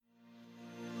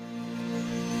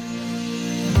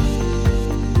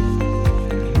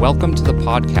Welcome to the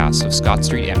podcast of Scott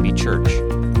Street MB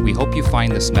Church. We hope you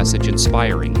find this message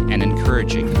inspiring and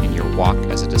encouraging in your walk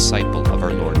as a disciple of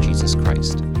our Lord Jesus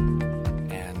Christ.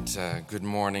 And good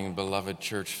morning, beloved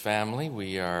church family.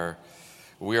 We are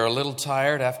a little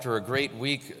tired after a great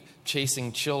week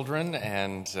chasing children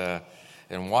and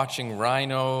watching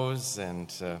rhinos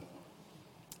and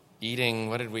eating.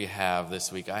 What did we have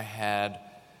this week? I had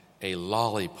a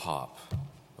lollipop,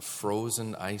 a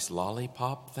frozen ice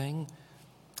lollipop thing.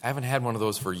 I haven't had one of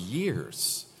those for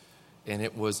years, and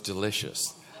it was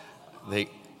delicious.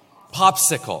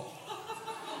 Popsicle.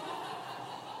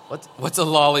 What's a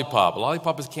lollipop? A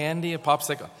lollipop is candy, a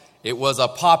popsicle. It was a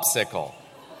popsicle.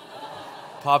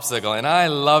 Popsicle, and I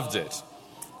loved it.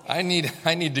 I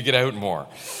need to get out more.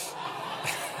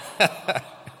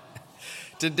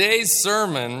 Today's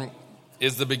sermon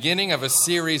is the beginning of a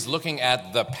series looking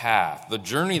at the path, the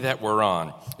journey that we're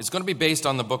on. It's going to be based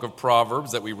on the book of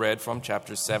Proverbs that we read from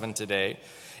chapter 7 today.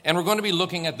 And we're going to be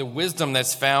looking at the wisdom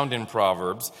that's found in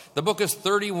Proverbs. The book is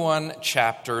 31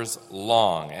 chapters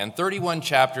long and 31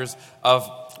 chapters of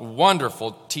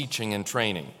wonderful teaching and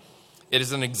training. It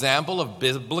is an example of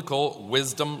biblical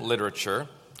wisdom literature,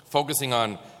 focusing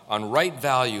on right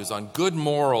values, on good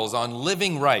morals, on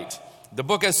living right. The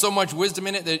book has so much wisdom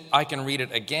in it that I can read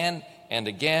it again and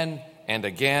again and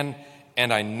again,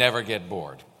 and I never get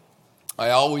bored.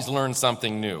 I always learn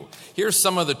something new. Here's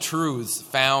some of the truths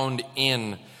found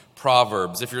in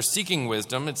Proverbs. If you're seeking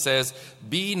wisdom, it says,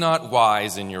 "Be not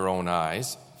wise in your own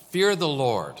eyes, fear the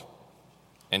Lord,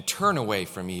 and turn away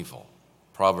from evil."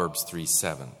 Proverbs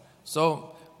 3:7.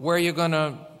 So where are you going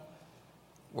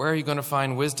to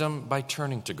find wisdom? By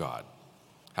turning to God.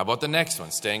 How about the next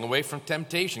one? Staying away from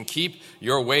temptation. "Keep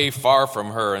your way far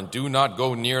from her, and do not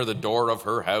go near the door of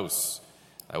her house."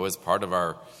 That was part of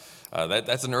our,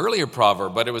 that's an earlier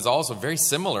proverb, but it was also very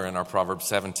similar in our Proverbs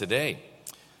 7 today.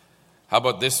 How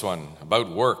about this one? About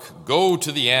work. "Go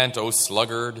to the ant, O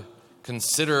sluggard.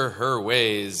 Consider her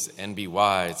ways and be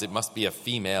wise." It must be a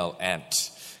female ant.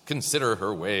 "Consider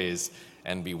her ways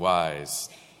and be wise."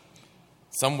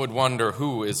 Some would wonder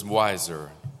who is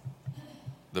wiser,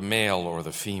 the male or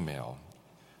the female.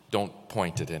 Don't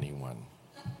point at anyone.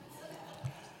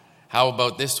 How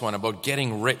about this one, about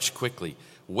getting rich quickly?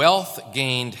 "Wealth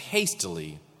gained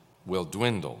hastily will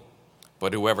dwindle,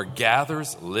 but whoever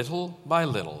gathers little by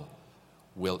little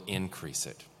will increase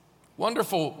it."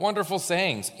 Wonderful, wonderful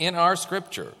sayings in our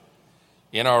scripture,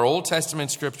 in our Old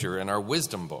Testament scripture, in our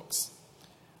wisdom books,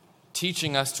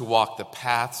 teaching us to walk the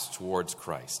paths towards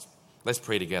Christ. Let's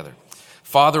pray together.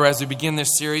 Father, as we begin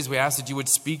this series, we ask that you would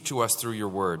speak to us through your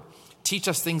word. Teach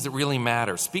us things that really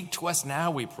matter. Speak to us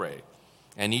now, we pray,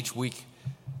 and each week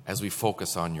as we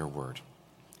focus on your word.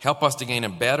 Help us to gain a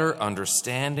better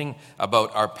understanding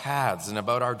about our paths and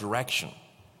about our direction,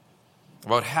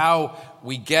 about how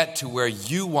we get to where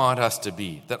you want us to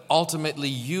be, that ultimately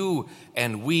you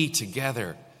and we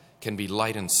together can be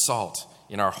light and salt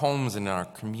in our homes and in our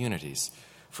communities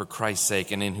for Christ's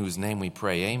sake, and in whose name we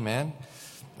pray. Amen.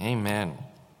 Amen.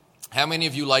 How many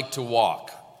of you like to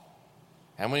walk?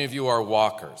 How many of you are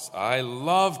walkers? I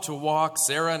love to walk.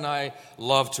 Sarah and I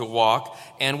love to walk.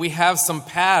 And we have some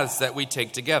paths that we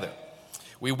take together.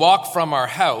 We walk from our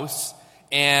house,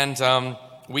 and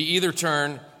we either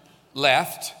turn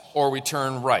left or we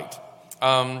turn right.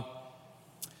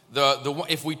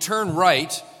 If we turn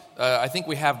right, I think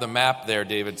we have the map there,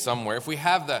 David, somewhere. If we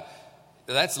have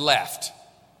that's left.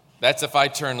 That's if I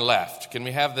turn left. Can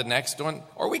we have the next one?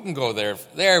 Or we can go there.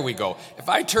 There we go. If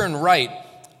I turn right,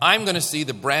 I'm going to see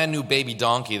the brand new baby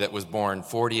donkey that was born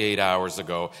 48 hours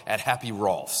ago at Happy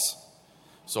Rolf's.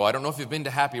 So I don't know if you've been to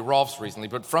Happy Rolf's recently,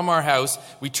 but from our house,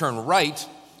 we turn right,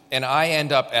 and I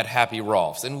end up at Happy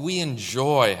Rolf's. And we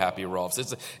enjoy Happy Rolf's.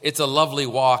 It's a lovely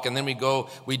walk. And then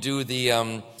we do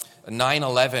the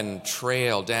 9/11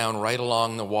 trail down right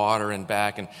along the water and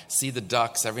back, and see the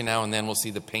ducks. Every now and then we'll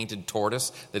see the painted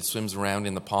tortoise that swims around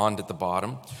in the pond at the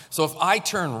bottom. So if I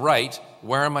turn right,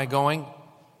 where am I going?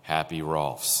 Happy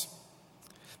Rolf's.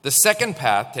 The second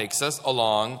path takes us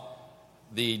along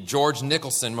the George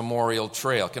Nicholson Memorial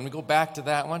Trail. Can we go back to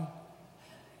that one?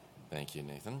 Thank you,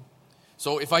 Nathan.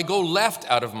 So if I go left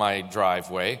out of my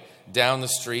driveway, down the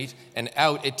street and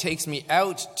out, it takes me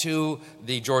out to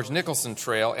the George Nicholson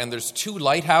Trail, and there's 2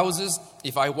 lighthouses.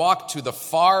 If I walk to the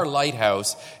far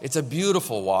lighthouse, it's a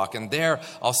beautiful walk, and there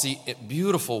I'll see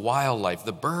beautiful wildlife.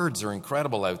 The birds are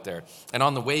incredible out there. And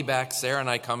on the way back, Sarah and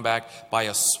I come back by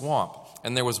a swamp,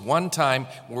 and there was one time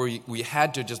where we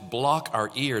had to just block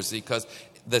our ears because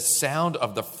the sound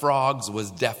of the frogs was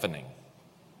deafening.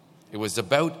 It was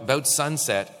about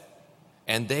sunset,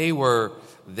 and they were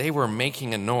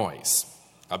making a noise,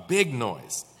 a big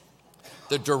noise.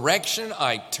 The direction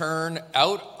I turn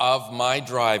out of my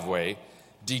driveway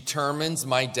determines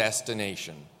my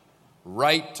destination.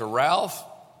 Right to Ralph,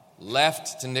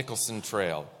 left to Nicholson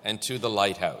Trail and to the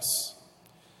lighthouse.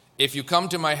 If you come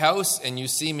to my house and you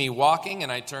see me walking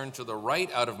and I turn to the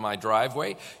right out of my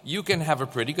driveway, you can have a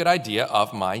pretty good idea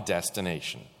of my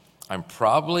destination. If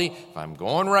I'm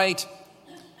going right,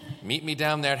 meet me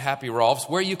down there at Happy Rolf's,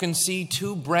 where you can see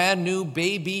 2 brand new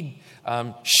baby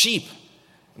sheep.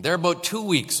 They're about 2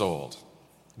 weeks old.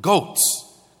 Goats,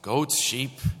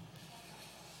 sheep.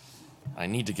 I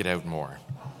need to get out more.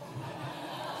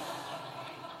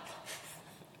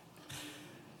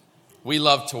 We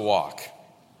love to walk.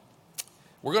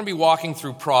 We're going to be walking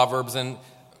through Proverbs, and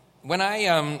when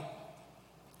I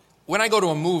go to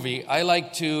a movie, I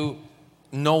like to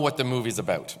know what the movie's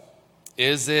about.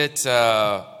 Is it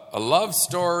a love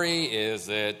story? Is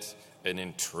it an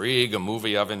intrigue, a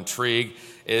movie of intrigue?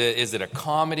 Is it a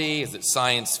comedy? Is it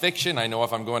science fiction? I know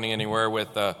if I'm going anywhere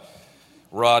with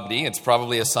Rodney, it's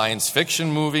probably a science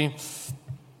fiction movie.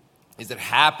 Is it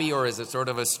happy or is it sort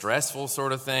of a stressful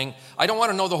sort of thing? I don't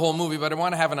want to know the whole movie, but I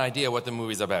want to have an idea what the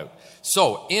movie's about.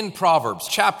 So, in Proverbs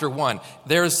chapter 1,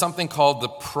 there is something called the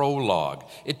prologue.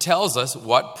 It tells us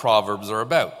what Proverbs are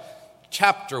about.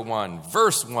 Chapter 1,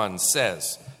 verse 1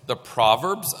 says, "The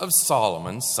Proverbs of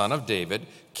Solomon, son of David,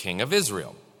 king of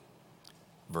Israel."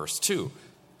 Verse 2,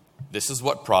 this is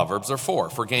what Proverbs are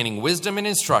for gaining wisdom and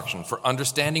instruction, for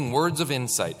understanding words of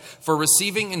insight, for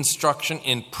receiving instruction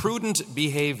in prudent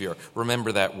behavior.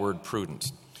 Remember that word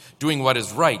prudent. Doing what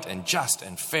is right and just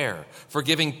and fair, for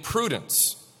giving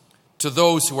prudence to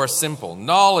those who are simple,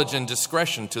 knowledge and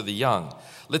discretion to the young.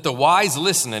 Let the wise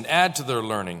listen and add to their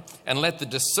learning, and let the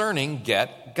discerning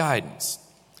get guidance.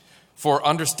 For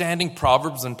understanding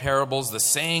proverbs and parables, the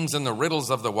sayings and the riddles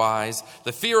of the wise,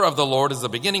 the fear of the Lord is the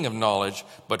beginning of knowledge,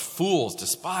 but fools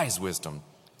despise wisdom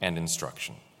and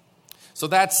instruction. So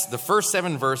that's the first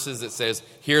 7 verses. It says,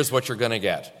 here's what you're going to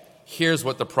get. Here's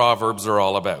what the Proverbs are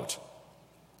all about.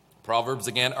 Proverbs,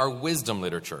 again, are wisdom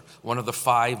literature, one of the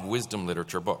 5 wisdom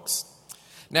literature books.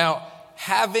 Now,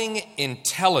 having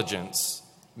intelligence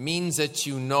means that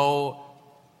you know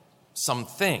some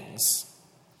things.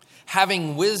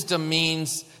 Having wisdom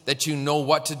means that you know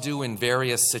what to do in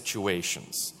various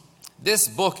situations. This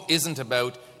book isn't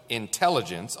about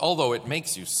intelligence, although it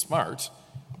makes you smart.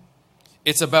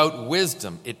 It's about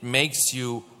wisdom. It makes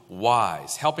you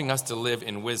wise, helping us to live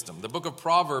in wisdom. The book of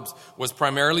Proverbs was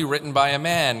primarily written by a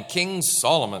man, King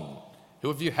Solomon.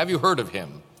 Have you heard of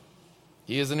him?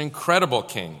 He is an incredible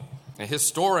king, a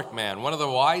historic man, one of the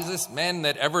wisest men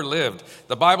that ever lived.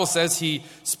 The Bible says he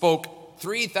spoke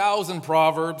 3,000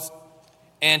 proverbs,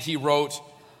 and he wrote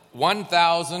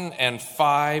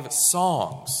 1,005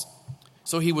 songs.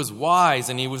 So he was wise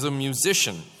and he was a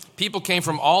musician. People came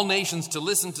from all nations to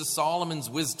listen to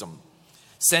Solomon's wisdom,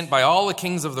 sent by all the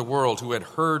kings of the world who had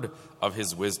heard of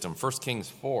his wisdom. 1 Kings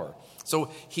 4.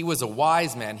 So he was a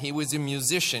wise man. He was a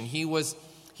musician. He was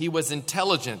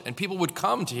intelligent, and people would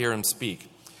come to hear him speak.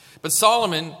 But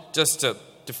Solomon, just to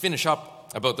finish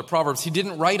up about the Proverbs, he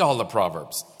didn't write all the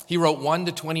Proverbs. He wrote 1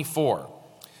 to 24.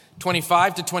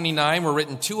 25 to 29 were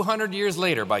written 200 years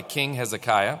later by King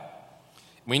Hezekiah.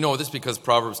 We know this because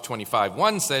Proverbs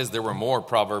 25:1 says there were more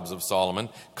Proverbs of Solomon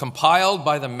compiled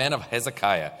by the men of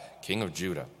Hezekiah, king of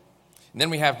Judah. And then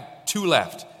we have 2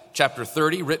 left. Chapter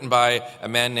 30, written by a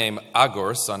man named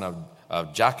Agur, son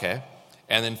of Jakeh.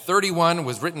 And then 31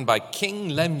 was written by King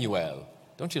Lemuel.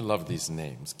 Don't you love these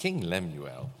names? King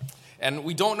Lemuel. And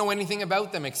we don't know anything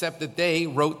about them except that they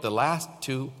wrote the last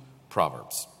 2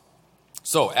 Proverbs.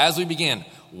 So, as we begin,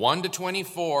 1 to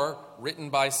 24,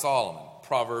 written by Solomon.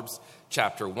 Proverbs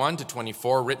chapter 1 to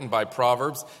 24, written by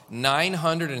Proverbs,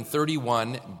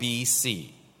 931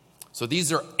 BC. So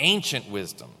these are ancient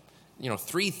wisdom,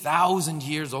 3,000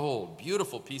 years old,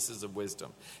 beautiful pieces of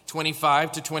wisdom.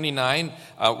 25 to 29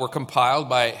 were compiled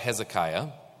by Hezekiah,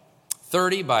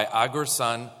 30 by Agur,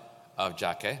 son of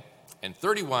Jakeh, and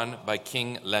 31 by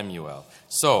King Lemuel.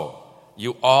 So,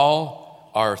 you all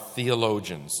are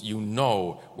theologians. You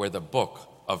know where the book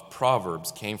of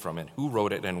Proverbs came from and who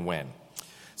wrote it and when.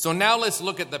 So now let's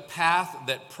look at the path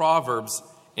that Proverbs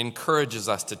encourages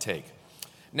us to take.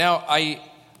 Now, I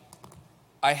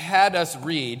had us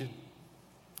read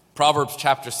Proverbs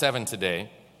chapter 7 today,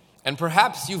 and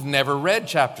perhaps you've never read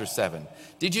chapter 7.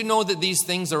 Did you know that these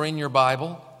things are in your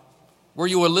Bible? Were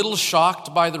you a little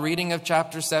shocked by the reading of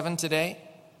chapter 7 today?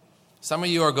 Some of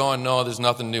you are going, no, there's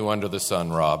nothing new under the sun,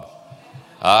 Rob.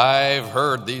 I've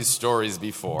heard these stories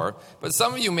before. But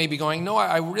some of you may be going, no,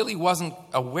 I really wasn't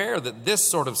aware that this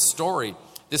sort of story,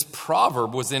 this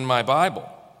proverb was in my Bible.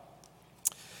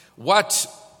 What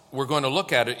we're going to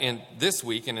look at it in this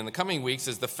week and in the coming weeks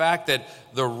is the fact that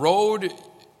the road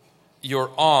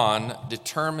you're on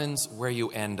determines where you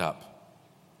end up.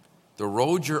 The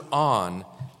road you're on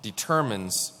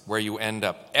determines where you end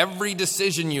up. Every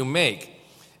decision you make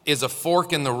is a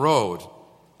fork in the road.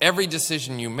 Every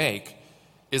decision you make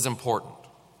is important.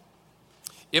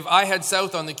 If I head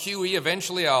south on the QE,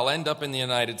 eventually I'll end up in the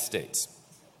United States.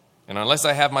 And unless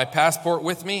I have my passport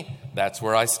with me, that's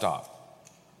where I stop.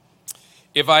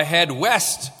 If I head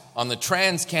west on the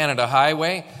Trans-Canada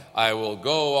Highway, I will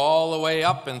go all the way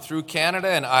up and through Canada,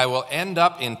 and I will end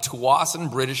up in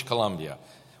Tsawwassen, British Columbia,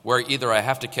 where either I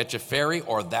have to catch a ferry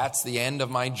or that's the end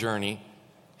of my journey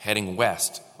heading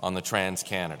west on the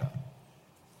Trans-Canada.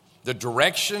 The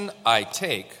direction I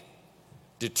take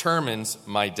determines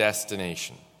my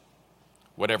destination.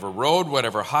 Whatever road,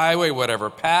 whatever highway, whatever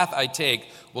path I take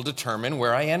will determine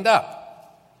where I end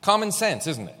up. Common sense,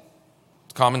 isn't it?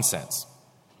 It's common sense.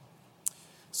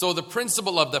 So the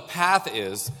principle of the path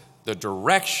is the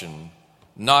direction,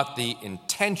 not the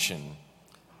intention,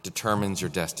 determines your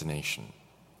destination.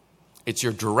 It's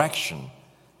your direction,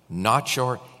 not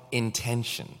your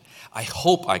intention. I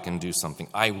hope I can do something.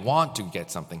 I want to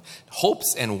get something.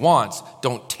 Hopes and wants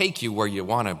don't take you where you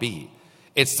want to be.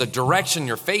 It's the direction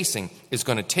you're facing is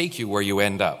going to take you where you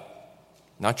end up,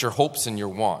 not your hopes and your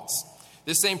wants.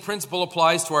 This same principle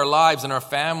applies to our lives and our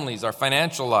families, our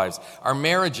financial lives, our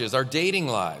marriages, our dating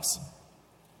lives.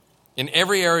 In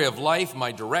every area of life,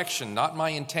 my direction, not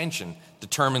my intention,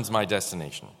 determines my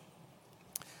destination.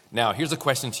 Now, here's a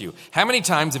question to you. How many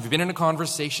times have you been in a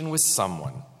conversation with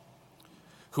someone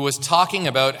who was talking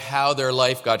about how their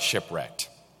life got shipwrecked?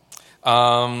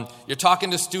 You're talking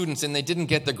to students and they didn't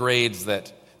get the grades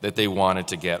that they wanted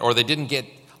to get, or they didn't get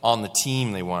on the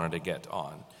team they wanted to get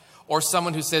on. Or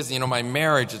someone who says, my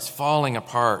marriage is falling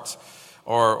apart.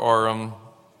 Or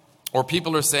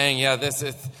people are saying,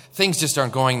 things just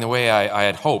aren't going the way I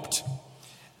had hoped.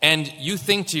 And you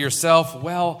think to yourself,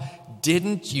 well,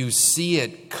 didn't you see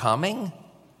it coming?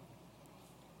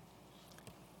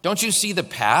 Don't you see the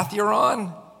path you're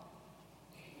on?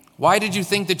 Why did you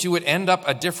think that you would end up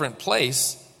a different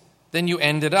place than you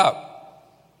ended up?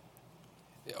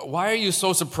 Why are you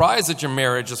so surprised that your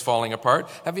marriage is falling apart?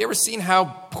 Have you ever seen how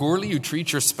poorly you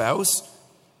treat your spouse?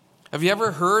 Have you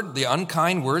ever heard the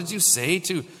unkind words you say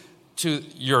to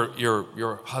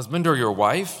your husband or your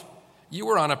wife? You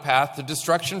were on a path to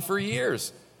destruction for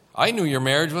years. I knew your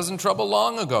marriage was in trouble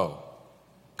long ago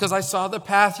because I saw the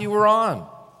path you were on.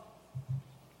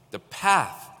 The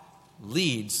path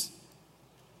leads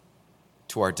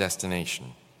to our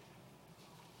destination.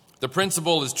 The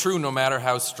principle is true no matter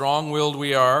how strong-willed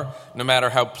we are, no matter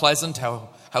how pleasant,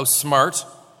 how smart.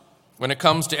 When it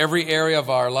comes to every area of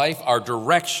our life, our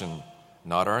direction,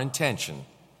 not our intention,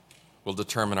 will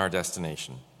determine our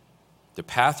destination. The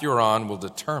path you're on will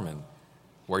determine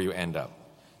where you end up.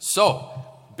 So,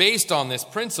 based on this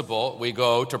principle, we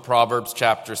go to Proverbs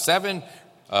chapter 7,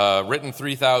 written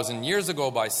 3,000 years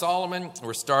ago by Solomon.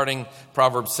 We're starting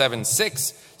Proverbs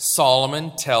 7:6.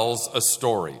 Solomon tells a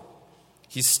story.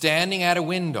 He's standing at a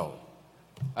window.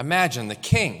 Imagine the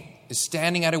king is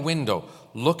standing at a window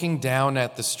looking down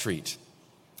at the street.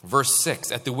 Verse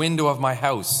 6, at the window of my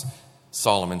house,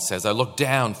 Solomon says, I look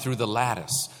down through the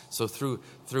lattice, so through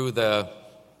the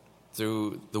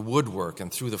woodwork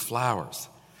and through the flowers.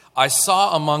 I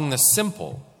saw among the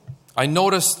simple, I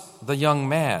noticed the young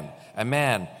man, a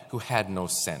man who had no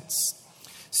sense.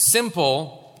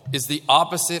 Simple is the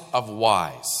opposite of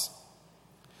wise.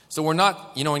 So we're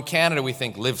not, in Canada we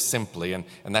think live simply, and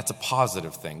that's a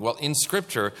positive thing. Well, in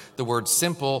Scripture, the word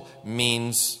simple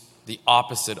means the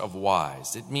opposite of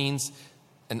wise. It means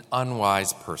an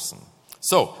unwise person.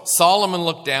 So Solomon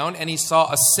looked down and he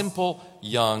saw a simple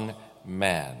young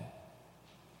man.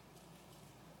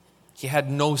 He had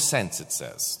no sense, it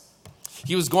says.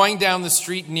 He was going down the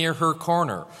street near her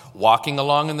corner, walking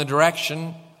along in the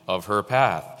direction of her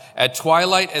path. At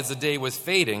twilight, as the day was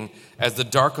fading, as the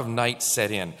dark of night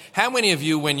set in. How many of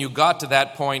you, when you got to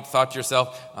that point, thought to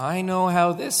yourself, I know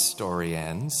how this story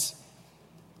ends?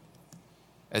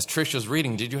 As Trish was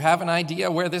reading, did you have an idea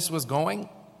where this was going?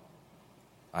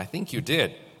 I think you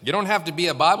did. You don't have to be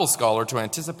a Bible scholar to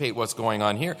anticipate what's going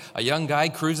on here. A young guy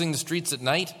cruising the streets at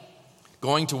night,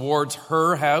 going towards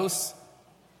her house.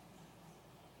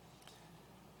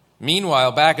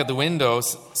 Meanwhile, back at the window,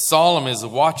 Solomon is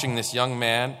watching this young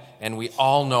man, and we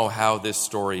all know how this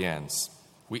story ends.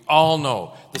 We all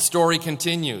know. The story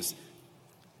continues.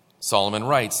 Solomon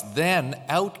writes, Then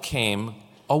out came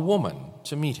a woman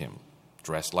to meet him.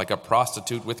 dressed like a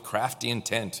prostitute with crafty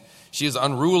intent. She is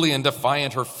unruly and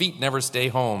defiant. Her feet never stay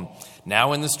home.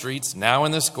 Now in the streets, now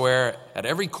in the square, at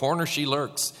every corner she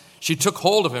lurks. She took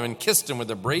hold of him and kissed him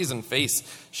with a brazen face.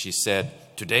 She said,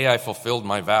 "Today I fulfilled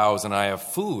my vows, and I have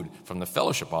food from the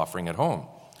fellowship offering at home.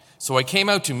 So I came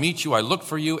out to meet you. I looked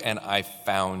for you, and I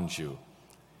found you."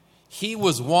 He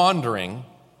was wandering,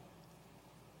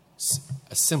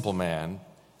 a simple man.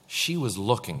 She was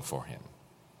looking for him.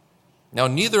 Now,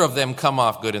 neither of them come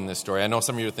off good in this story. I know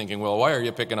some of you are thinking, well, why are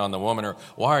you picking on the woman, or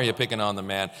why are you picking on the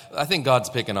man? I think God's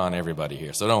picking on everybody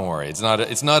here, so don't worry. It's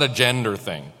not a gender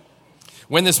thing.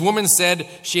 When this woman said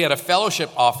she had a fellowship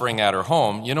offering at her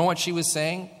home, you know what she was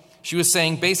saying? She was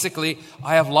saying, basically,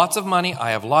 I have lots of money,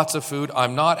 I have lots of food,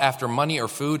 I'm not after money or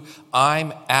food,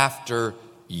 I'm after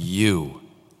you.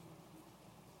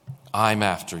 I'm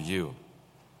after you.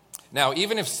 Now,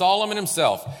 even if Solomon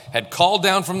himself had called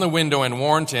down from the window and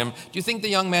warned him, do you think the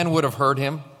young man would have heard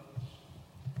him?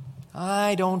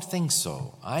 I don't think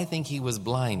so. I think he was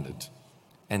blinded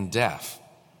and deaf.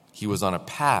 He was on a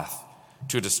path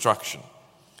to destruction.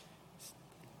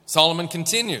 Solomon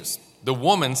continues. The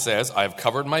woman says, I have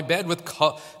covered my bed with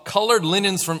colored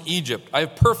linens from Egypt. I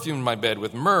have perfumed my bed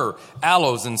with myrrh,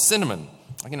 aloes, and cinnamon.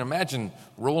 I can imagine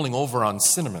rolling over on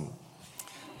cinnamon.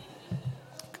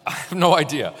 I have no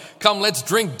idea. Come, let's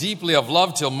drink deeply of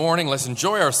love till morning. Let's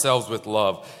enjoy ourselves with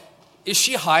love. Is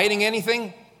she hiding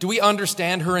anything? Do we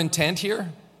understand her intent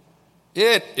here?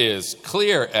 It is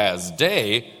clear as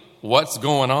day what's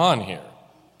going on here.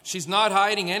 She's not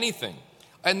hiding anything.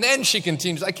 And then she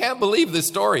continues, I can't believe this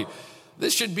story.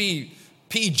 This should be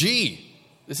PG.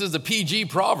 This is a PG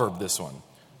proverb, this one.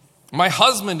 My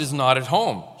husband is not at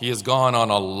home. He has gone on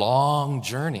a long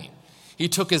journey. He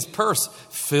took his purse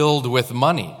filled with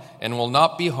money and will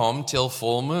not be home till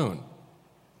full moon.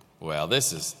 Well,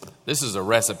 this is a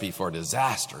recipe for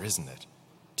disaster, isn't it?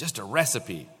 Just a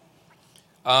recipe.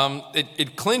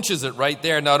 It clinches it right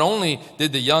there. Not only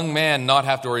did the young man not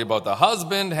have to worry about the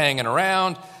husband hanging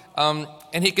around,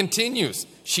 and he continues.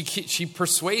 She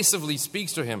persuasively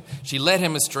speaks to him. She led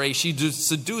him astray. She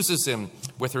seduces him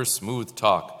with her smooth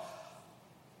talk.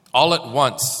 All at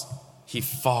once, he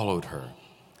followed her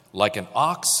like an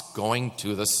ox going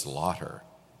to the slaughter.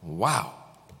 Wow.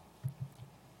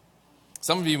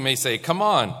 Some of you may say, come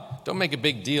on, don't make a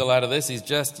big deal out of this. He's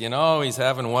just, he's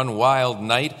having one wild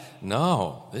night.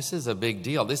 No, this is a big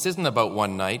deal. This isn't about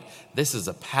one night. This is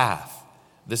a path.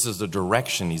 This is the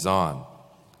direction he's on.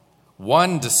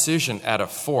 One decision at a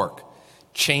fork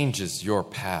changes your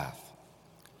path,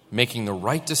 making the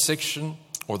right decision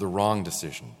or the wrong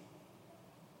decision.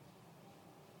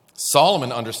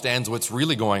 Solomon understands what's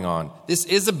really going on. This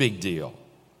is a big deal.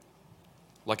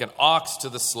 Like an ox to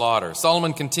the slaughter.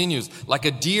 Solomon continues, like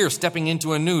a deer stepping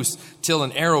into a noose till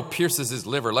an arrow pierces his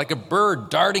liver, like a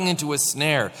bird darting into a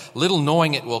snare, little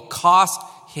knowing it will cost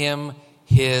him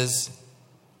his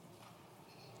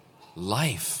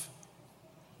life.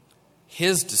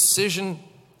 His decision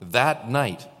that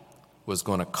night was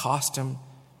going to cost him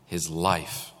his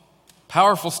life.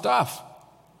 Powerful stuff.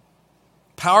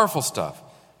 Powerful stuff.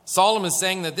 Solomon is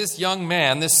saying that this young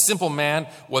man, this simple man,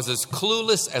 was as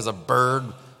clueless as a bird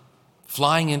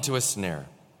flying into a snare.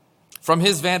 From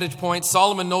his vantage point,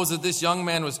 Solomon knows that this young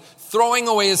man was throwing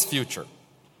away his future.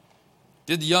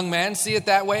 Did the young man see it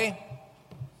that way?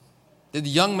 Did the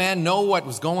young man know what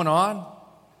was going on?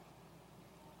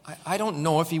 I don't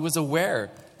know if he was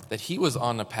aware that he was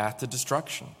on the path to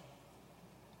destruction.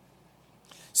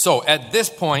 So at this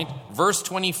point, verse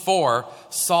 24,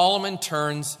 Solomon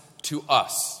turns to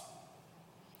us.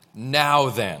 Now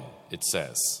then, it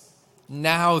says,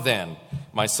 now then,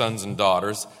 my sons and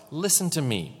daughters, listen to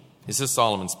me. This is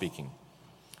Solomon speaking.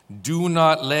 Do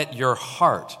not let your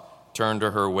heart turn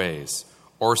to her ways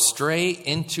or stray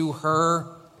into her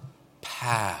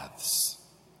paths.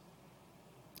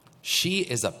 She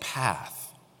is a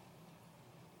path.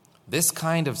 This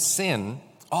kind of sin,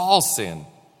 all sin,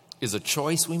 is a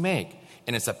choice we make,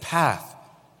 and it's a path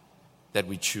that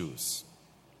we choose.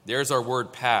 There's our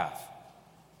word path.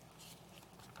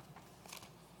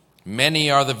 Many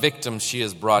are the victims she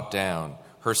has brought down.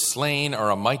 Her slain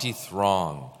are a mighty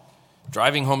throng.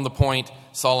 Driving home the point,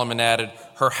 Solomon added,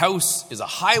 her house is a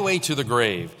highway to the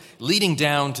grave, leading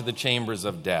down to the chambers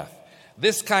of death.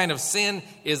 This kind of sin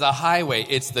is a highway.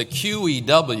 It's the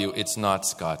QEW. It's not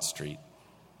Scott Street.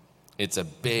 It's a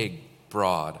big,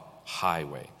 broad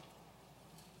highway.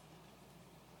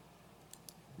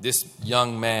 This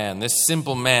young man, this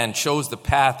simple man, chose the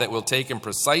path that will take him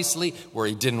precisely where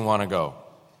he didn't want to go.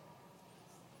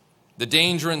 The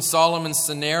danger in Solomon's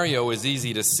scenario is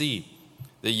easy to see.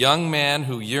 The young man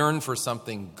who yearned for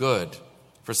something good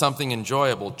for something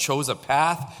enjoyable, chose a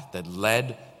path that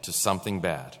led to something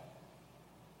bad.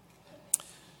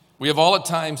 We have all at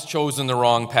times chosen the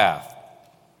wrong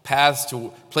paths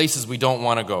to places we don't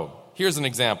want to go. Here's an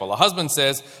example. A husband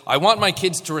says, I want my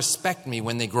kids to respect me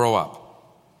when they grow up.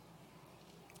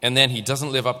 And then he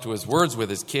doesn't live up to his words with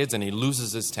his kids, and he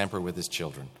loses his temper with his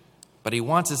children. But he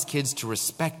wants his kids to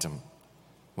respect him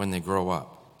when they grow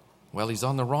up. Well, he's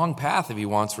on the wrong path if he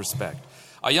wants respect.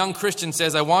 A young Christian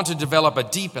says, I want to develop a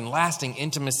deep and lasting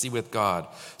intimacy with God.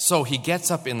 So he gets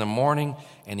up in the morning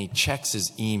and he checks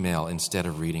his email instead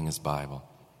of reading his Bible.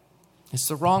 It's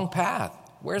the wrong path.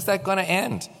 Where's that going to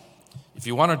end? If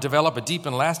you want to develop a deep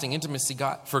and lasting intimacy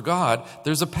for God,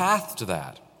 there's a path to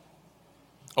that.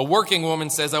 A working woman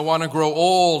says, I want to grow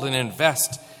old and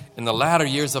invest in the latter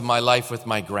years of my life with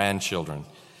my grandchildren.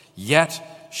 Yet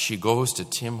she goes to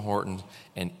Tim Hortons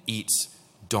and eats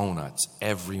donuts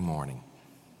every morning.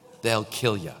 They'll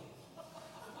kill you.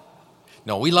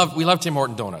 No, we love Tim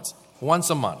Hortons donuts once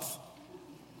a month.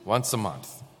 Once a month.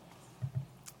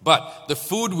 But the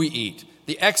food we eat,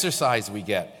 the exercise we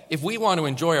get, if we want to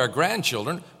enjoy our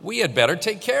grandchildren, we had better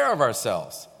take care of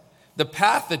ourselves. The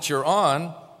path that you're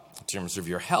on, in terms of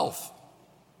your health,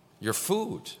 your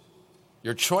food,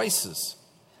 your choices,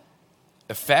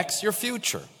 affects your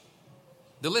future.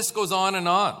 The list goes on and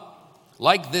on.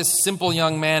 Like this simple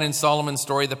young man in Solomon's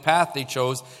story, the path they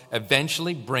chose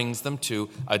eventually brings them to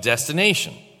a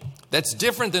destination that's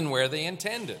different than where they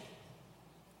intended.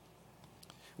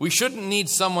 We shouldn't need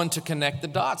someone to connect the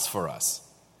dots for us.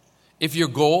 If your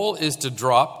goal is to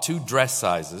drop 2 dress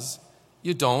sizes,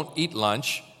 you don't eat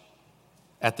lunch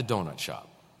at the donut shop.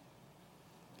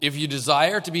 If you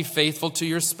desire to be faithful to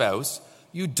your spouse,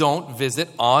 you don't visit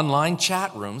online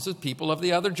chat rooms with people of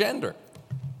the other gender.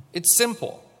 It's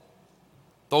simple.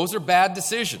 Those are bad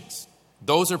decisions.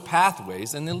 Those are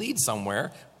pathways, and they lead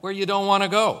somewhere where you don't want to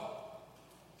go.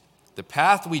 The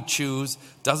path we choose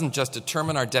doesn't just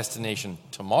determine our destination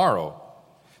tomorrow.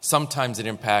 Sometimes it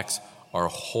impacts our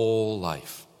whole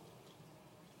life.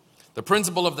 The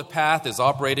principle of the path is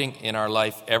operating in our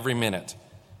life every minute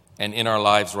and in our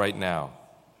lives right now.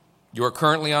 You are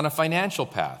currently on a financial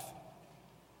path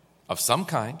of some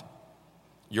kind.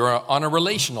 You're on a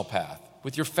relational path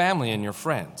with your family and your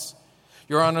friends.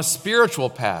 You're on a spiritual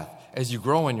path as you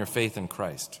grow in your faith in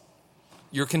Christ.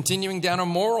 You're continuing down a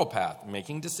moral path,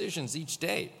 making decisions each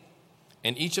day.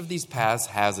 And each of these paths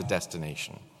has a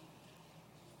destination.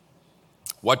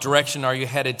 What direction are you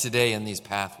headed today in these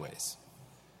pathways?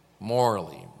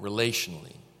 Morally,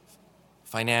 relationally,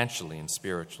 financially, and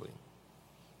spiritually.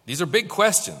 These are big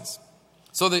questions.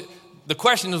 So the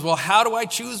question is, well, how do I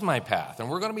choose my path? And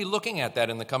we're going to be looking at that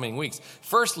in the coming weeks.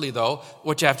 Firstly, though,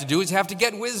 what you have to do is you have to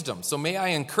get wisdom. So may I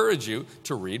encourage you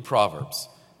to read Proverbs.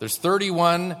 There's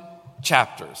 31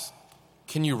 chapters.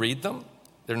 Can you read them?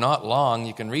 They're not long.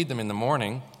 You can read them in the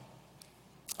morning.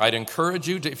 I'd encourage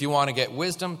you to, if you want to get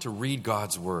wisdom, to read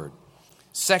God's word.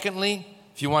 Secondly,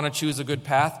 if you want to choose a good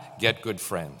path, get good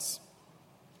friends.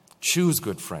 Choose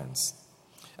good friends.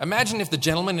 Imagine if the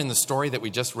gentleman in the story that we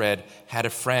just read had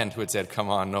a friend who had said, come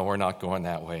on, no, we're not going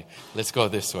that way. Let's go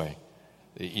this way.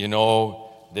 You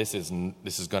know, this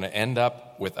is going to end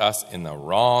up with us in the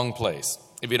wrong place.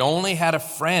 If he'd only had a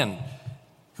friend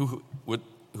who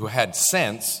had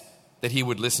sense that he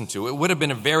would listen to, it would have been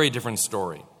a very different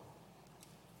story.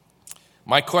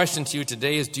 My question to you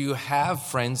today is, do you have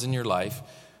friends in your life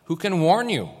who can warn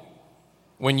you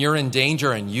when you're in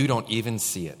danger and you don't even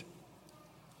see it?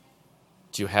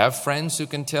 Do you have friends who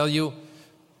can tell you,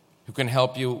 who can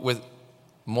help you with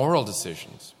moral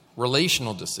decisions,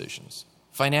 relational decisions,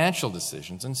 financial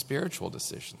decisions, and spiritual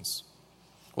decisions?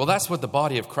 Well, that's what the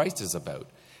body of Christ is about,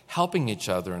 helping each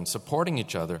other and supporting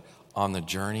each other on the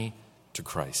journey to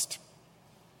Christ.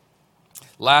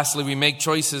 Lastly, we make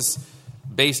choices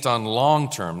based on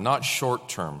long-term, not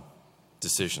short-term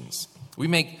decisions. We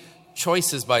make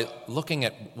choices by looking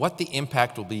at what the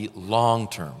impact will be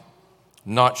long-term,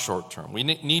 not short-term. We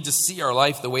need to see our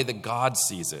life the way that God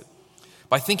sees it.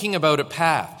 By thinking about a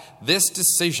path, this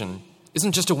decision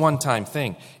isn't just a one-time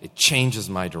thing. It changes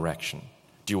my direction.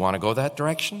 Do you want to go that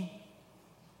direction?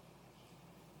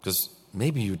 Because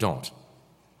maybe you don't.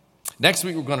 Next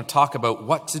week, we're going to talk about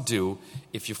what to do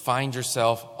if you find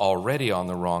yourself already on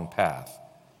the wrong path.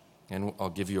 And I'll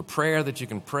give you a prayer that you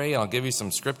can pray. I'll give you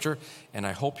some scripture. And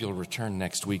I hope you'll return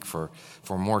next week for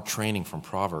more training from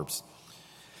Proverbs.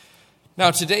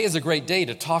 Now, today is a great day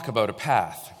to talk about a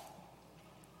path.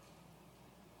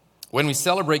 When we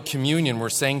celebrate communion, we're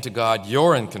saying to God,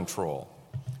 you're in control.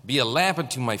 Be a lamp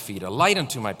unto my feet, a light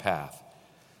unto my path.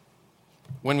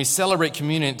 When we celebrate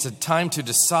communion, it's a time to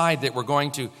decide that we're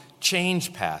going to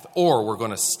change path, or we're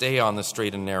going to stay on the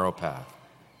straight and narrow path.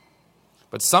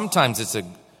 But sometimes it's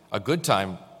a good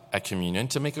time at communion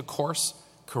to make a course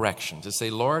correction, to say,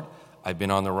 Lord, I've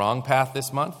been on the wrong path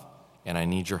this month, and I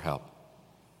need your help.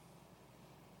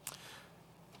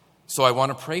 So I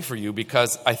want to pray for you,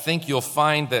 because I think you'll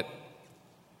find that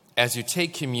as you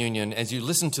take communion, as you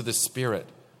listen to the Spirit,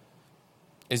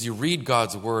 as you read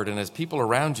God's word, and as people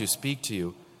around you speak to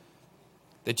you,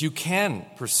 that you can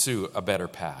pursue a better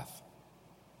path.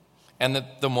 And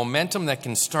that the momentum that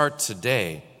can start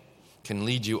today can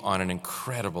lead you on an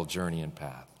incredible journey and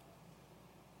path.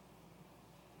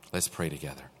 Let's pray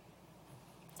together.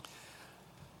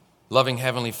 Loving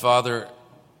Heavenly Father,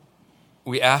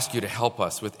 we ask you to help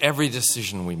us with every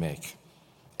decision we make.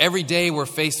 Every day we're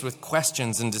faced with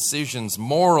questions and decisions,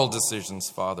 moral decisions,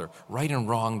 Father, right and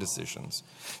wrong decisions,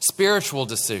 spiritual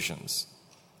decisions,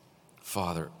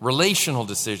 Father, relational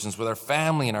decisions with our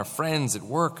family and our friends at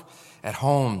work, at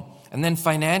home, and then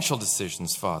financial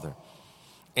decisions, Father.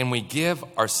 And we give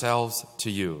ourselves to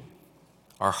you,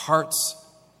 our hearts,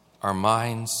 our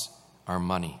minds, our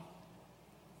money.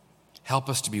 Help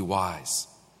us to be wise.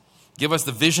 Give us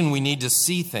the vision we need to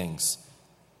see things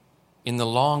in the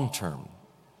long term,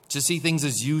 to see things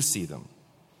as you see them.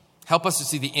 Help us to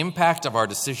see the impact of our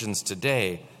decisions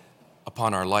today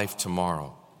upon our life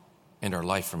tomorrow and our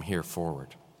life from here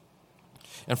forward.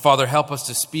 And Father, help us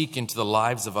to speak into the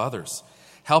lives of others,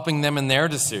 helping them in their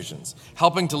decisions,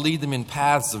 helping to lead them in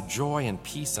paths of joy and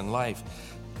peace and life.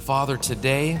 Father,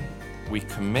 today we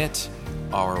commit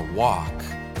our walk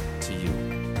to you.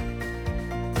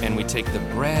 And we take the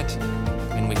bread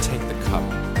and we take the cup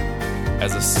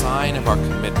as a sign of our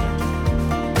commitment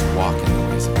to walk in the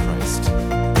ways of Christ.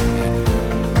 Amen.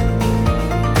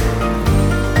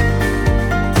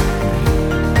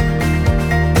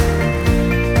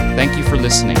 Thank you for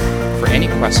listening. For any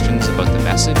questions about the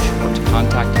message or to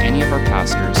contact any of our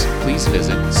pastors, please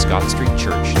visit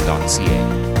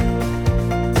scottstreetchurch.ca.